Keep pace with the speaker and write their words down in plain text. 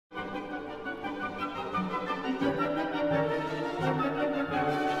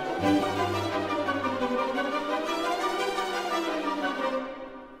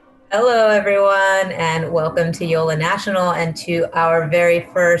Hello, everyone, and welcome to YOLA National and to our very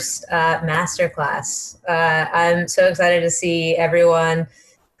first masterclass. I'm so excited to see everyone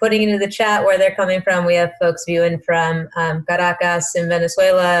putting into the chat where they're coming from. We have folks viewing from Caracas in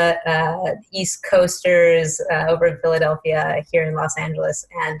Venezuela, East Coasters over in Philadelphia, here in Los Angeles,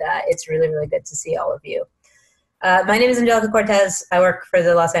 and it's really, really good to see all of you. My name is Angelica Cortez. I work for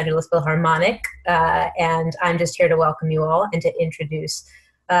the Los Angeles Philharmonic, and I'm just here to welcome you all and to introduce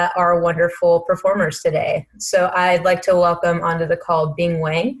our wonderful performers today. So I'd like to welcome onto the call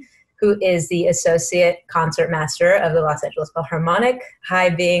Wang, who is the Associate Concertmaster of the Los Angeles Philharmonic. Hi,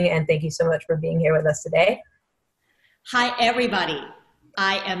 Bing, and thank you so much for being here with us today. Hi, everybody.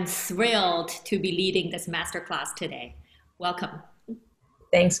 I am thrilled to be leading this masterclass today. Welcome.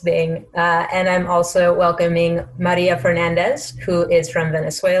 Thanks, Bing. And I'm also welcoming Maria Fernandez, who is from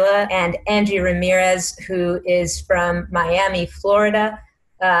Venezuela, and Angie Ramirez, who is from Miami, Florida,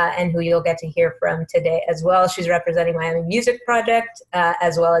 and who you'll get to hear from today as well. She's representing Miami Music Project,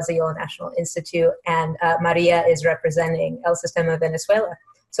 as well as the YOLA National Institute, and Maria is representing El Sistema Venezuela.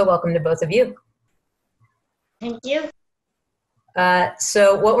 So welcome to both of you. Thank you.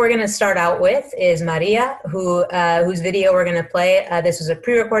 So what we're going to start out with is Maria, whose video we're going to play. This was a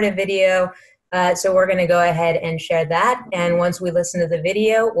pre-recorded video, so we're going to go ahead and share that. And once we listen to the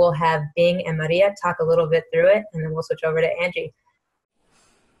video, we'll have Bing and Maria talk a little bit through it, and then we'll switch over to Angie.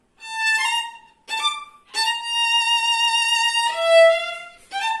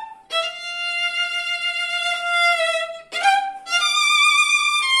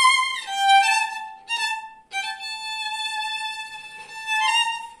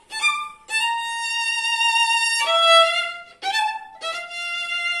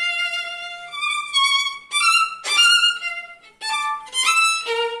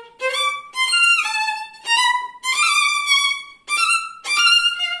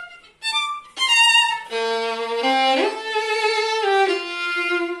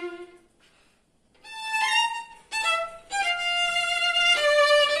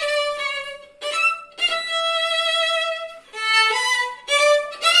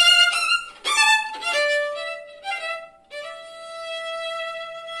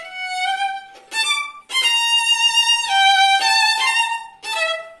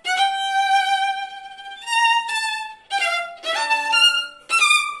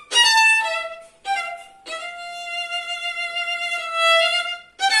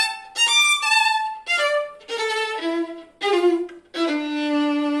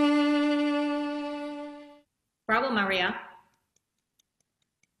 Bravo, Maria.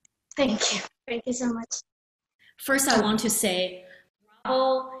 Thank you. Thank you so much. First, I want to say,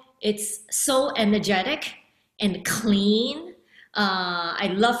 bravo. It's so energetic and clean. I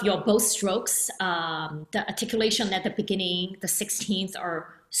love your both strokes. The articulation at the beginning, the 16th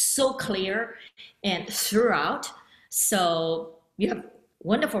are so clear and throughout. So you have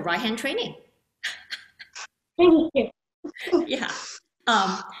wonderful right hand training. Thank you. Yeah.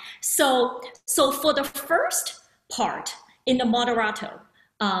 So for the first part in the moderato,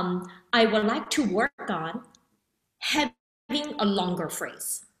 I would like to work on having a longer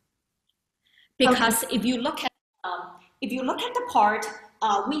phrase, because if you look at the part,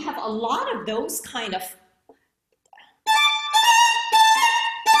 we have a lot of those kind of,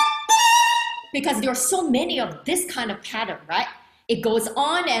 because there are so many of this kind of pattern, right? It goes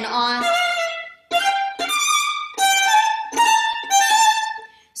on and on.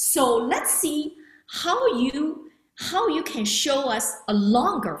 So let's see how you can show us a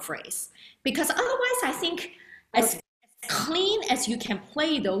longer phrase, because otherwise I think as clean as you can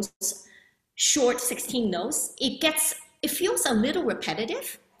play those short 16 notes, it feels a little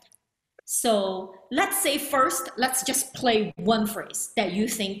repetitive. So let's say first, let's just play one phrase that you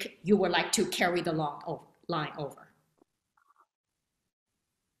think you would like to carry the line over.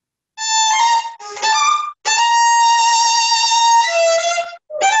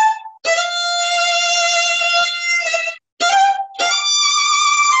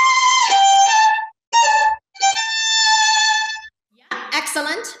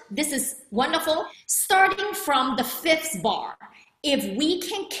 Excellent. This is wonderful. Starting from the 5th bar, if we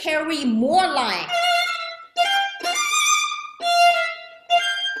can carry more line,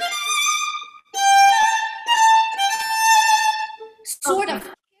 sort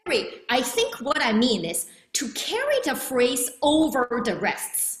of carry. I think what I mean is to carry the phrase over the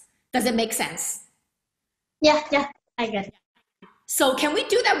rests. Does it make sense? Yeah, I get it. So can we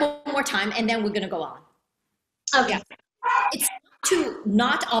do that one more time, and then we're going to go on? Okay. Yeah. It's to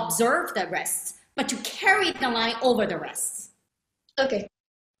not observe the rests, but to carry the line over the rests. Okay.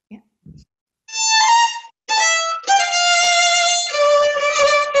 Yeah.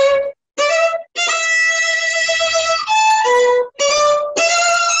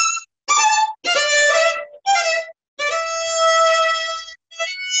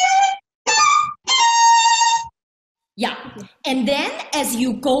 as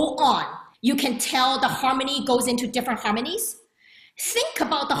you go on, you can tell the harmony goes into different harmonies. Think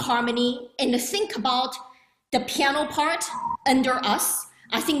about the harmony and think about the piano part under us.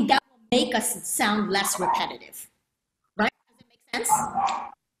 I think that will make us sound less repetitive, right? Does it make sense?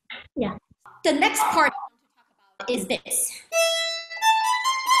 Yeah. The next part I want to talk about is this.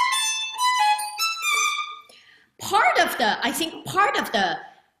 Part of the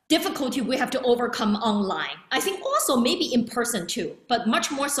difficulty we have to overcome online, I think also maybe in person too, but much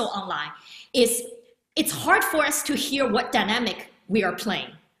more so online, is it's hard for us to hear what dynamic we are playing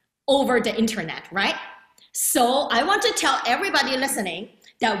over the internet, right? So I want to tell everybody listening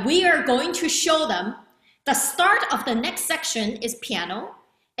that we are going to show them the start of the next section is piano,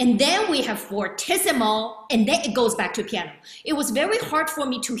 and then we have fortissimo, and then it goes back to piano. It was very hard for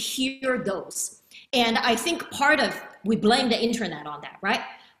me to hear those. And I think we blame the internet on that, right?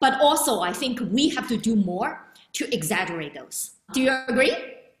 But also I think we have to do more to exaggerate those. Do you agree?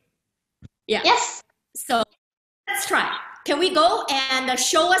 Yeah. Yes. So let's try. Can we go and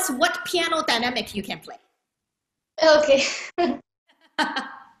show us what piano dynamic you can play? Okay.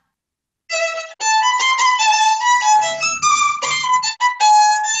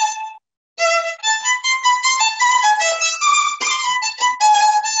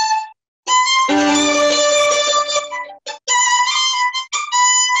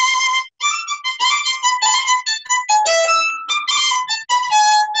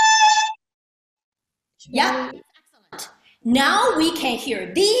 Yeah, excellent. Now we can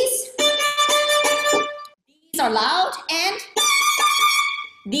hear these. These are loud and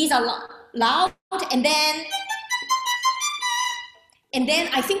these are loud, and then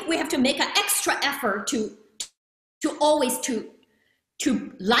I think we have to make an extra effort to always to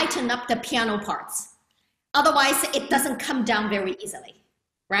lighten up the piano parts. Otherwise, it doesn't come down very easily,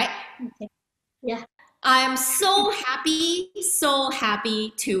 right? Okay. Yeah. I am so happy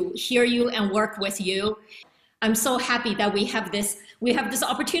to hear you and work with you. I'm so happy that we have this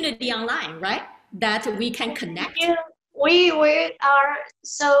opportunity online, right? That we can connect. Yeah, we are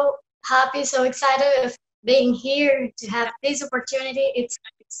so happy, so excited of being here to have this opportunity. It's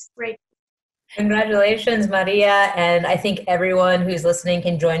great. Congratulations, Maria. And I think everyone who's listening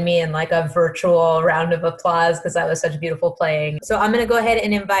can join me in like a virtual round of applause because that was such beautiful playing. So I'm going to go ahead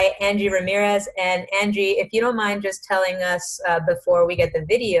and invite Angie Ramirez. And Angie, if you don't mind just telling us before we get the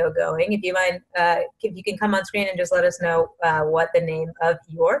video going, if you can come on screen and just let us know what the name of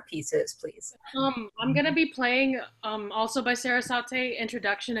your piece is, please. I'm going to be playing also by Sarasate,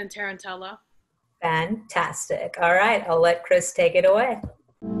 Introduction and Tarantelle. Fantastic. All right. I'll let Chris take it away.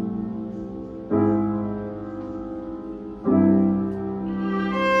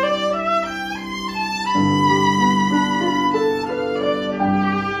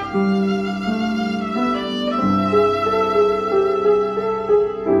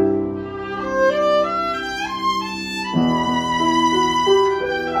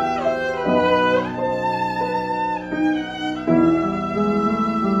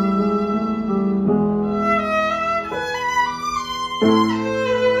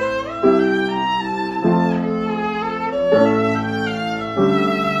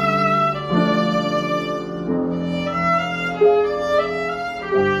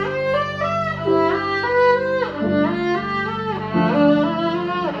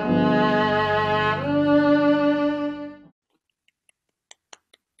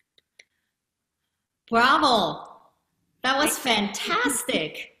 Bravo. That was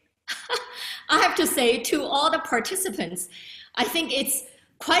fantastic. I have to say to all the participants, I think it's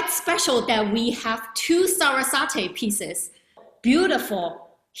quite special that we have two Sarasate pieces.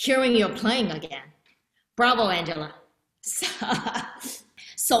 Beautiful hearing you playing again. Bravo, Angela.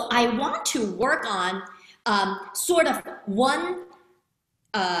 So I want to work on sort of one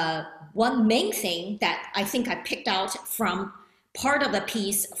main thing that I think I picked out from part of the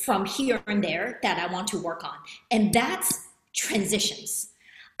piece from here and there that I want to work on, and that's transitions.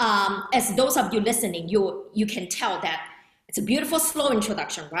 As those of you listening, you can tell that it's a beautiful slow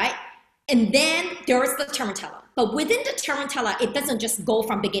introduction, right? And then there's the tarantella. But within the tarantella, it doesn't just go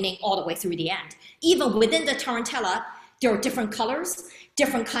from beginning all the way through the end. Even within the tarantella, there are different colors,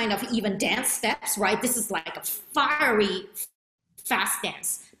 different kind of even dance steps, right? This is like a fiery, fast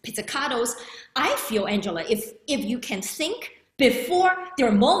dance. Pizzicatos. I feel, Angela, if you can think before, there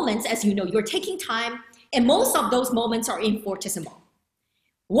are moments, as you know, you're taking time, and most of those moments are in fortissimo.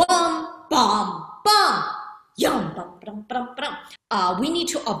 Wham, bam, bam, yum, bam, bam, bam, bam. We need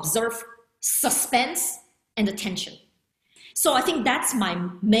to observe suspense and the tension. So I think that's my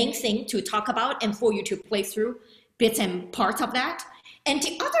main thing to talk about and for you to play through bits and parts of that. And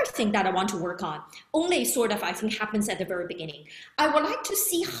the other thing that I want to work on, only sort of I think happens at the very beginning, I would like to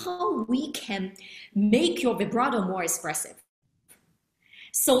see how we can make your vibrato more expressive.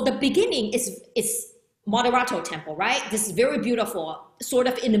 So the beginning is moderato tempo, right? This is very beautiful, sort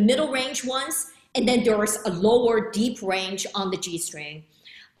of in the middle range ones, and then there's a lower deep range on the G string.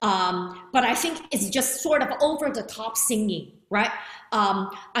 But I think it's just sort of over the top singing, right?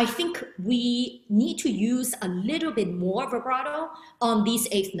 I think we need to use a little bit more vibrato on these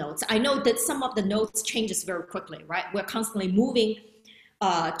eighth notes. I know that some of the notes changes very quickly, right? We're constantly moving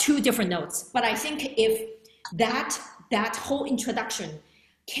two different notes. But I think if that whole introduction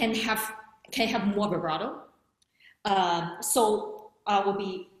can have more vibrato, so I will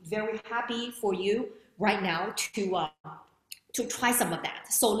be very happy for you right now to try some of that.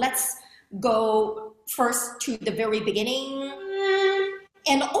 So let's go first to the very beginning.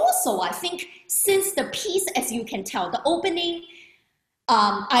 And also, I think since the piece, as you can tell, the opening,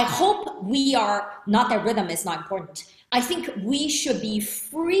 I hope we are, not that rhythm is not important. I think we should be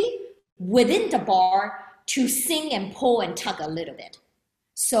free within the bar to sing and pull and tug a little bit.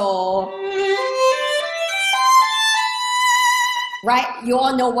 So, right, you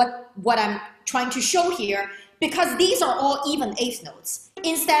all know what I'm trying to show here, because these are all even eighth notes.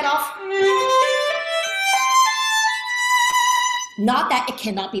 Instead of, not that it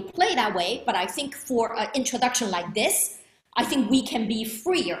cannot be played that way, but I think for an introduction like this, I think we can be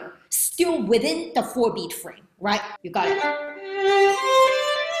freer, still within the 4-beat frame, right? You got it.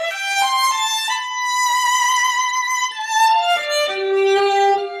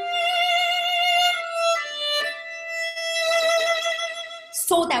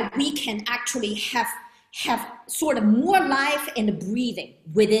 So that we can actually have sort of more life and breathing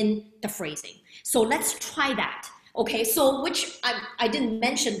within the phrasing. So let's try that. Okay, so which I didn't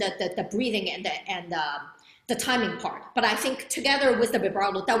mention the breathing and the timing part, but I think together with the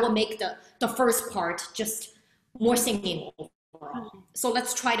vibrato, that will make the first part just more singing overall. So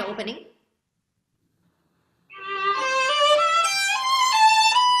let's try the opening.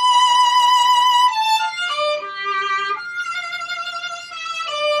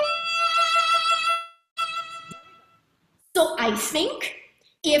 So I think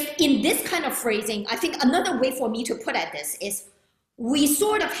if in this kind of phrasing, I think another way for me to put at this is we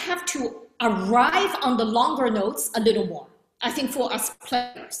sort of have to arrive on the longer notes a little more, I think, for us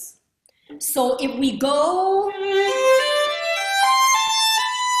players. So if we go,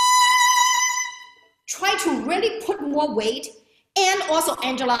 try to really put more weight, and also,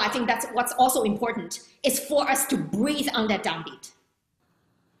 Angela, I think that's what's also important, is for us to breathe on that downbeat.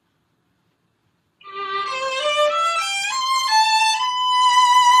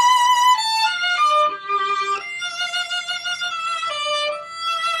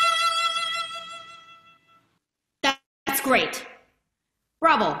 Great.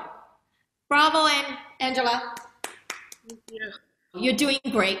 Bravo. Bravo, and Angela. Thank you. You're doing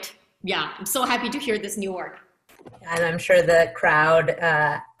great. Yeah, I'm so happy to hear this new work. And I'm sure the crowd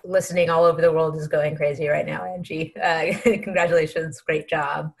listening all over the world is going crazy right now, Angie. Congratulations. Great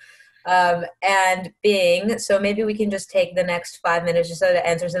job. And Bing, so maybe we can just take the next 5 minutes or so to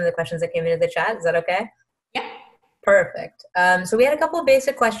answer some of the questions that came into the chat. Is that okay? Yeah. Perfect. So we had a couple of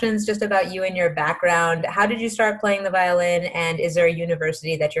basic questions just about you and your background. How did you start playing the violin, and is there a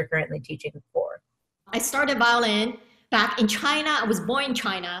university that you're currently teaching for? I started violin back in China. I was born in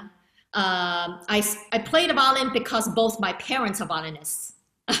China. I played the violin because both my parents are violinists.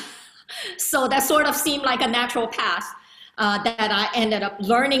 So that sort of seemed like a natural path that I ended up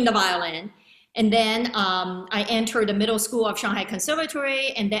learning the violin. And then I entered the middle school of Shanghai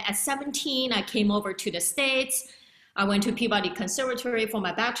Conservatory. And then at 17, I came over to the States. I went to Peabody Conservatory for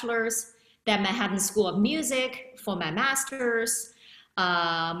my bachelor's, then Manhattan School of Music for my master's.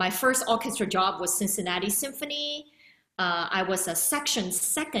 My first orchestra job was Cincinnati Symphony. I was a section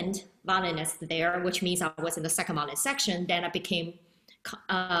second violinist there, which means I was in the second violin section. Then I became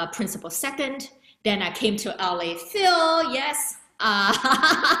principal second. Then I came to LA Phil, yes.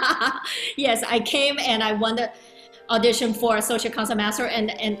 Yes, I came and I won the audition for Associate Concertmaster,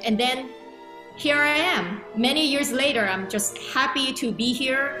 and then here I am. Many years later, I'm just happy to be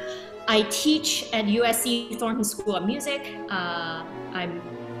here. I teach at USC Thornton School of Music. I'm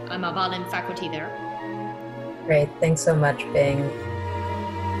a violin faculty there. Great, thanks so much, Bing.